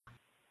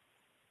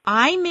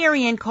I'm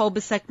Marianne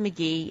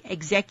Kolbasuk-McGee,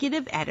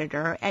 Executive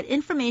Editor at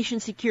Information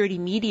Security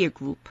Media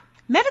Group.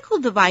 Medical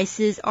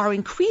devices are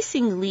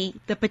increasingly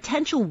the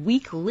potential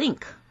weak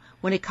link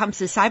when it comes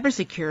to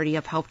cybersecurity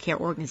of healthcare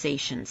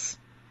organizations.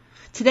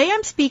 Today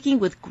I'm speaking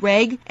with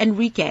Greg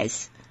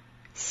Enriquez,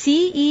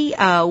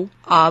 CEO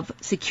of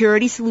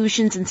security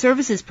solutions and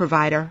services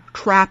provider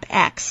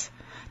TrapX.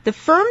 The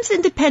firm's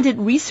independent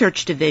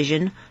research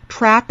division,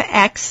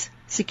 TrapX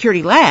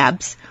Security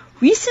Labs,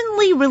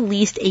 recently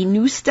released a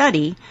new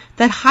study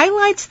that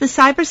highlights the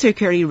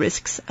cybersecurity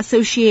risks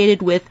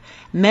associated with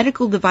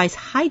medical device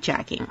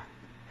hijacking.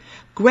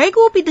 Greg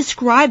will be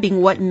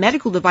describing what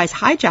medical device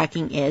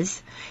hijacking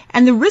is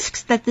and the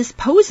risks that this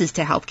poses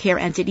to healthcare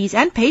entities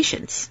and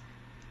patients.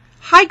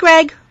 Hi,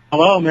 Greg.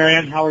 Hello,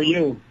 Marianne. How are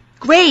you?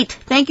 Great.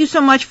 Thank you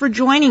so much for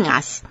joining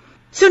us.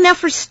 So now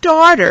for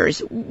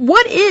starters,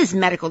 what is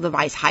medical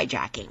device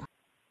hijacking?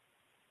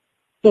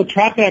 So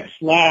TrapX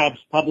Labs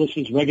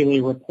publishes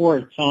regularly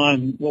reports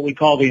on what we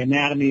call the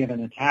anatomy of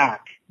an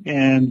attack.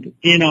 And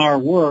in our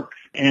work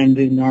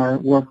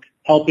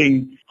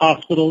helping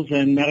hospitals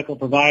and medical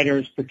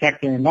providers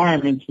protect their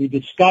environments, we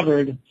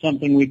discovered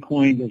something we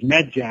coined as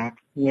MedJack,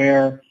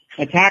 where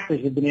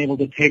attackers have been able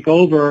to take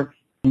over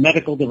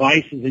medical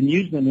devices and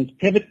use them as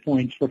pivot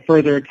points for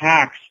further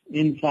attacks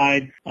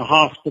inside a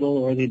hospital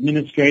or the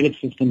administrative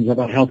systems of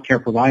a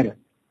healthcare provider.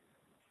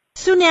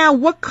 So now,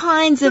 what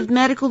kinds of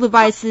medical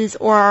devices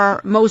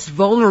are most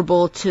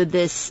vulnerable to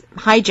this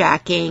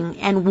hijacking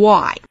and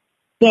why?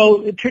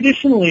 So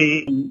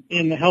traditionally,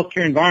 in the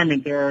healthcare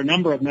environment, there are a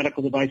number of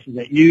medical devices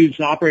that use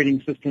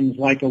operating systems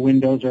like a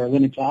Windows or a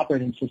Linux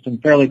operating system,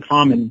 fairly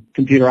common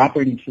computer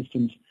operating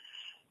systems.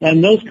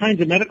 And those kinds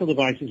of medical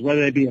devices,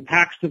 whether they be a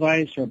PACS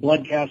device or a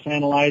blood gas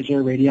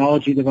analyzer,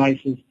 radiology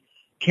devices,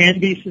 can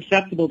be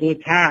susceptible to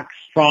attacks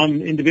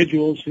from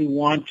individuals who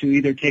want to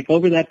either take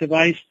over that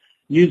device,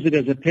 use it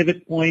as a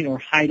pivot point, or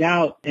hide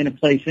out in a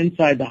place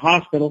inside the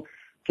hospital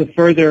to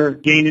further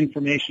gain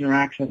information or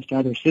access to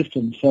other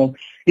systems. So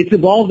it's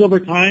evolved over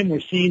time. We're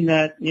seeing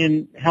that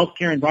in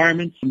healthcare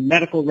environments,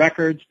 medical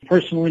records,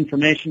 personal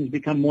information has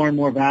become more and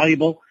more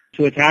valuable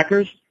to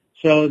attackers.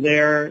 So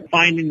they're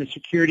finding the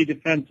security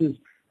defenses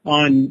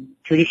on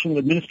traditional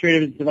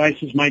administrative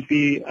devices might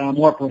be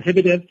more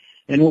prohibitive.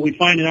 And what we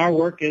find in our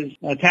work is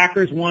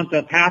attackers want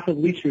the path of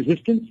least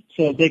resistance.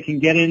 So if they can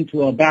get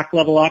into a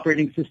back-level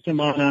operating system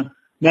on a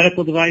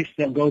medical device,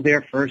 they'll go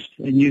there first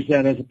and use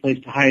that as a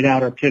place to hide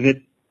out or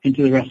pivot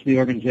into the rest of the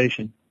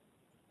organization.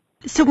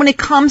 So when it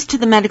comes to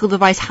the medical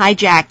device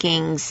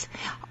hijackings,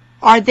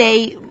 are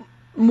they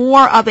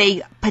more of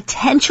a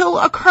potential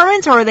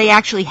occurrence or are they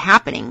actually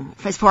happening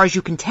as far as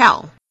you can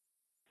tell?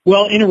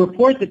 Well, in a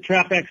report that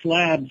TrapX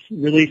Labs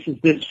releases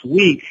this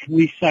week,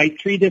 we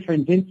cite 3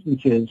 different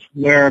instances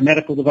where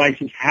medical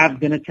devices have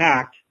been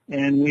attacked,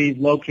 and we've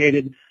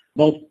located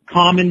both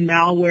common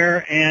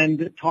malware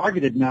and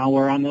targeted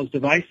malware on those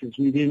devices.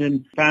 We've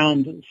even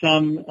found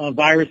some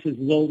viruses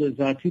as old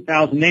as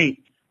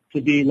 2008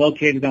 to be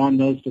located on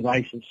those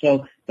devices.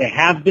 So they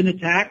have been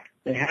attacked.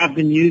 They have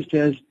been used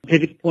as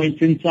pivot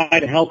points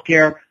inside a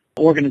healthcare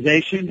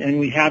organization, and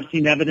we have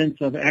seen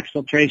evidence of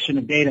exfiltration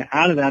of data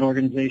out of that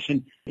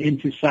organization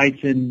into sites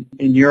in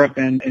Europe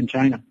and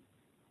China.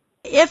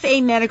 If a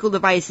medical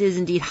device is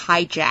indeed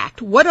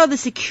hijacked, what are the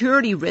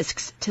security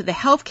risks to the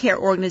healthcare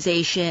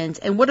organizations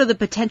and what are the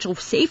potential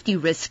safety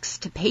risks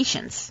to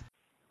patients?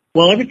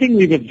 Well, everything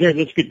we've observed,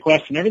 that's a good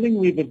question. Everything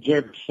we've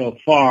observed so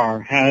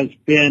far has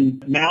been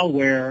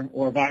malware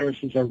or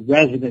viruses are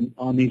resident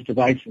on these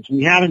devices.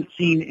 We haven't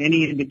seen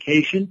any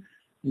indication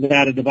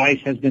that a device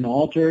has been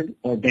altered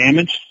or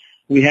damaged.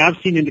 We have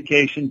seen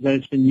indications that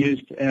it's been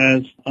used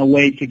as a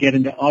way to get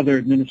into other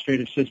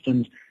administrative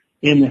systems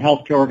in the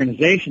healthcare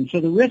organization.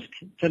 So the risk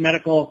to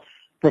medical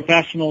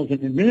professionals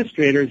and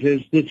administrators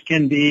is this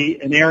can be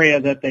an area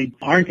that they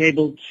aren't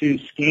able to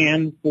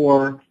scan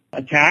for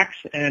attacks,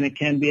 and it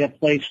can be a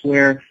place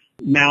where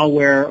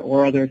malware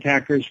or other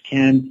attackers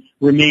can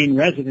remain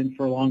resident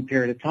for a long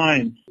period of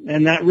time.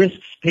 And that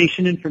risks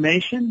patient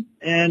information.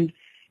 And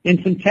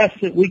in some tests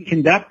that we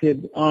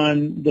conducted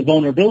on the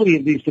vulnerability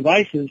of these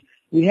devices,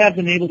 we have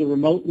been able to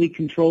remotely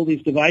control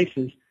these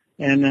devices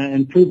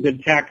and prove that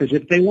attackers,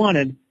 if they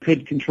wanted,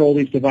 could control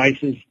these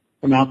devices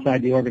from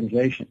outside the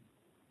organization.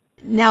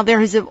 Now, there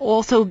has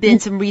also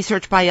been some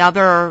research by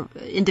other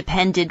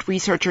independent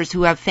researchers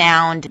who have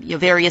found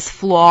various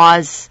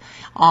flaws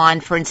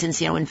on, for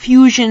instance,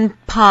 infusion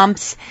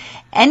pumps.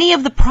 Any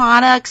of the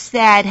products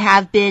that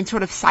have been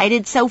sort of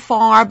cited so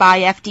far by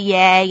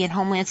FDA and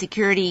Homeland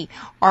Security,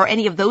 are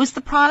any of those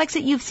the products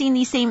that you've seen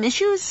these same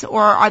issues,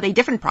 or are they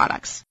different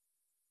products?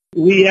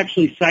 We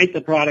actually cite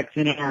the products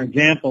in our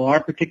example.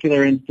 Our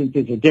particular instance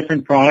is a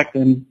different product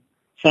than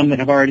some that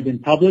have already been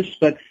published,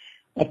 but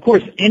of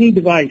course, any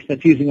device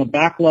that's using a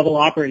back-level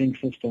operating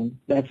system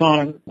that's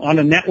on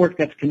a network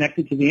that's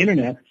connected to the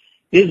Internet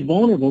is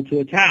vulnerable to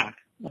attack.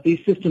 If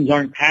these systems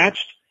aren't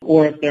patched,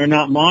 or if they're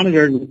not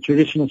monitored with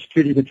traditional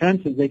security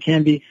defenses, they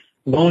can be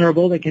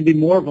vulnerable. They can be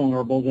more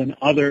vulnerable than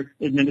other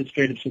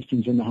administrative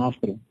systems in the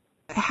hospital.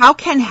 How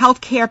can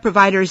healthcare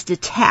providers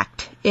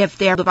detect if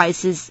their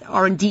devices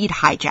are indeed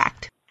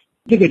hijacked?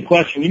 It's a good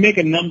question. We make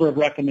a number of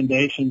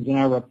recommendations in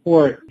our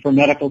report for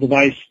medical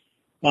device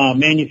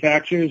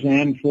manufacturers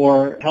and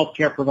for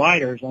healthcare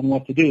providers on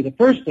what to do. The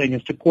first thing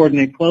is to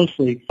coordinate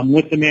closely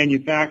with the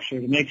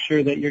manufacturer to make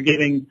sure that you're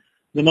getting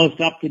the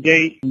most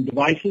up-to-date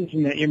devices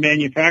and that your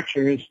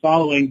manufacturer is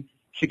following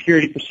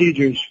security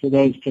procedures for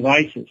those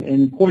devices,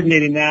 and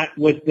coordinating that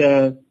with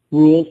the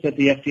rules that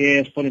the FDA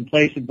has put in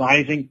place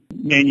advising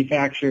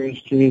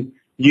manufacturers to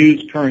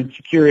use current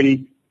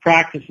security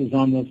practices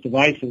on those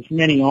devices.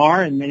 Many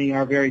are, and many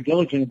are very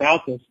diligent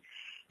about this.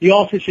 You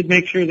also should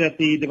make sure that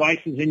the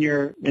devices in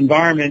your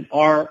environment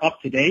are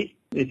up to date.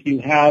 If you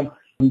have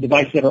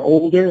devices that are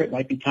older, it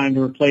might be time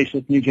to replace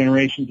with new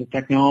generations of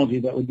technology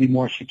that would be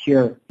more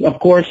secure. Of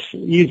course,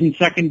 using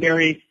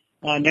secondary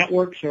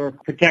networks or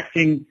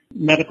protecting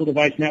medical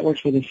device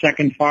networks with a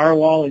second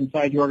firewall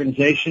inside your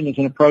organization is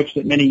an approach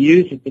that many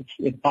use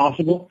if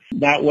possible.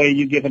 That way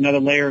you give another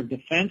layer of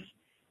defense.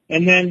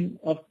 And then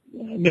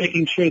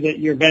making sure that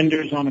your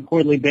vendors on a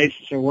quarterly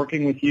basis are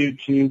working with you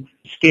to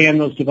scan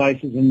those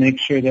devices and make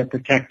sure they're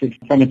protected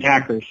from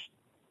attackers.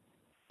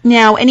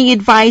 Now, any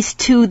advice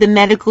to the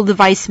medical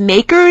device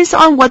makers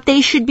on what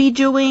they should be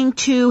doing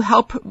to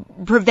help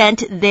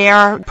prevent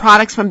their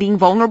products from being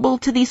vulnerable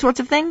to these sorts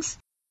of things?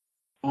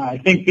 I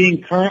think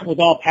being current with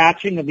all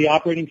patching of the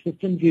operating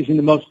systems, using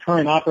the most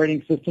current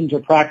operating systems or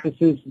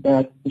practices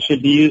that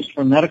should be used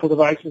for medical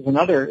devices and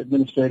other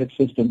administrative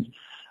systems.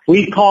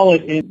 We call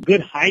it in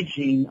good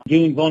hygiene,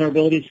 doing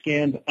vulnerability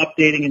scans,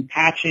 updating and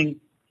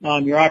patching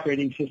your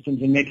operating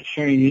systems and making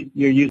sure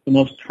you're using the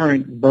most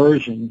current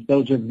versions.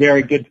 Those are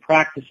very good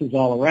practices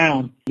all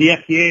around. The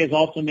FDA has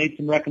also made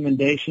some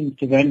recommendations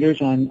to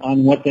vendors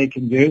on what they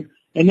can do.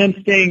 And then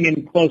staying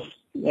in close,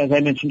 as I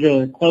mentioned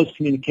earlier, close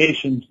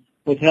communications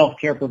with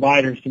healthcare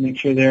providers to make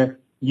sure they're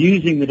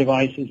using the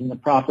devices in the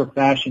proper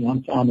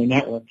fashion on the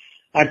network.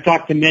 I've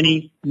talked to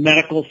many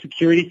medical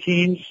security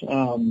teams,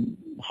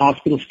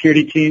 hospital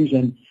security teams,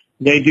 and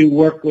they do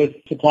work with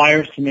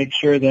suppliers to make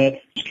sure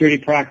that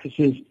security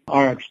practices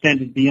are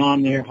extended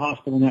beyond their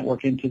hospital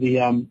network into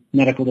the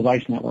medical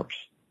device networks.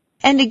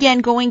 And again,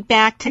 going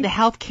back to the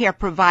healthcare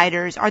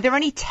providers, are there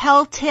any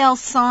telltale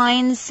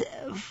signs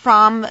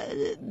from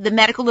the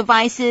medical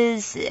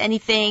devices,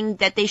 anything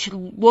that they should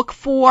look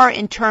for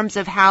in terms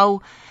of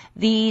how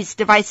these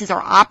devices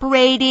are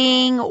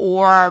operating,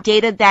 or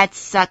data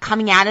that's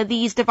coming out of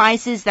these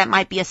devices that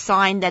might be a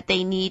sign that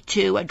they need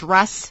to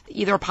address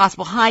either a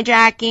possible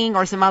hijacking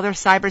or some other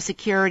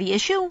cybersecurity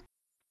issue?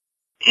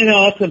 You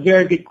know, that's a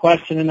very good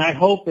question, and I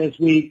hope as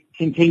we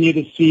continue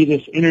to see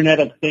this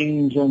Internet of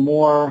Things or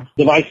more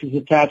devices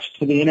attached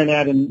to the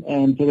Internet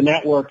and to the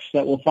networks,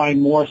 that we'll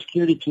find more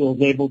security tools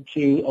able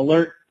to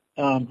alert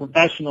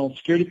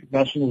security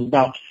professionals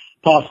about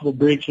possible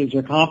breaches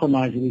or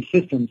compromise of these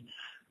systems.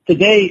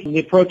 Today, the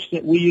approach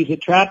that we use at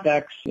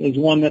TrapX is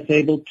one that's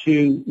able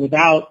to,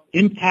 without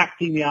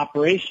impacting the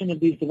operation of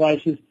these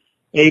devices,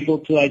 able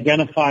to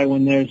identify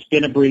when there's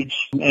been a breach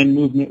and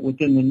movement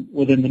within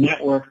the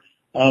network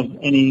of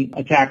any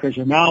attackers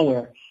or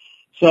malware.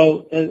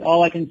 So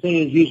all I can say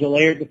is use a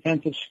layered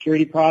defensive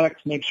security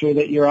products, make sure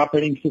that your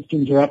operating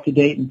systems are up to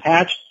date and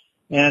patched,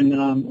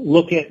 and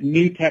look at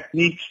new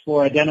techniques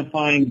for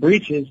identifying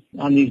breaches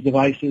on these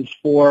devices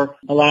for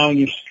allowing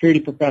your security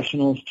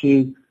professionals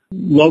to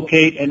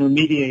locate and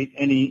remediate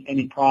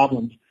any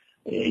problems.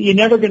 You're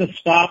never going to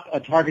stop a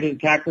targeted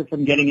attacker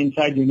from getting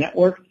inside your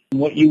network.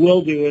 What you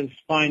will do is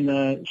find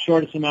the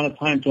shortest amount of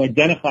time to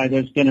identify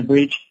there's been a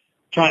breach,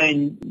 try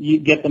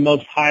and get the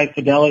most high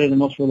fidelity, the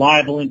most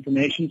reliable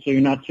information so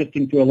you're not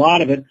sifting through a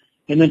lot of it,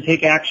 and then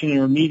take action and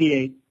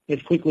remediate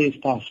as quickly as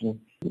possible.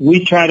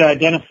 We try to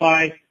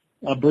identify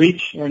a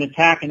breach or an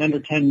attack in under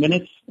 10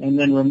 minutes and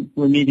then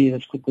remediate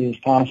as quickly as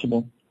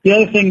possible. The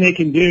other thing they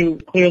can do,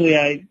 clearly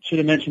I should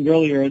have mentioned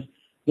earlier, is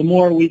the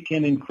more we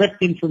can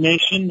encrypt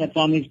information that's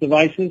on these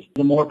devices,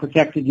 the more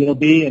protected you'll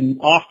be. And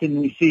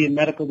often we see in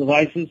medical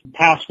devices,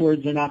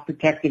 passwords are not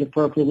protected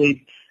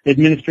appropriately,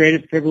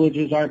 administrative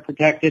privileges aren't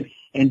protected,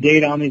 and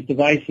data on these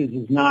devices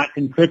is not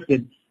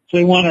encrypted. So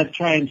we want to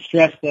try and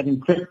stress that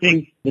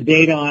encrypting the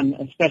data on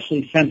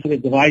especially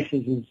sensitive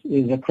devices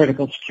is a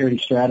critical security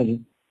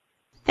strategy.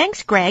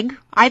 Thanks, Greg.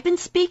 I've been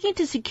speaking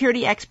to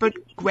security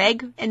expert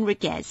Greg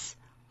Enriquez.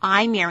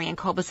 I'm Marianne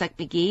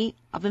Kolbasuk-McGee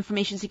of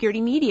Information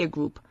Security Media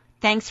Group.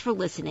 Thanks for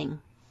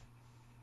listening.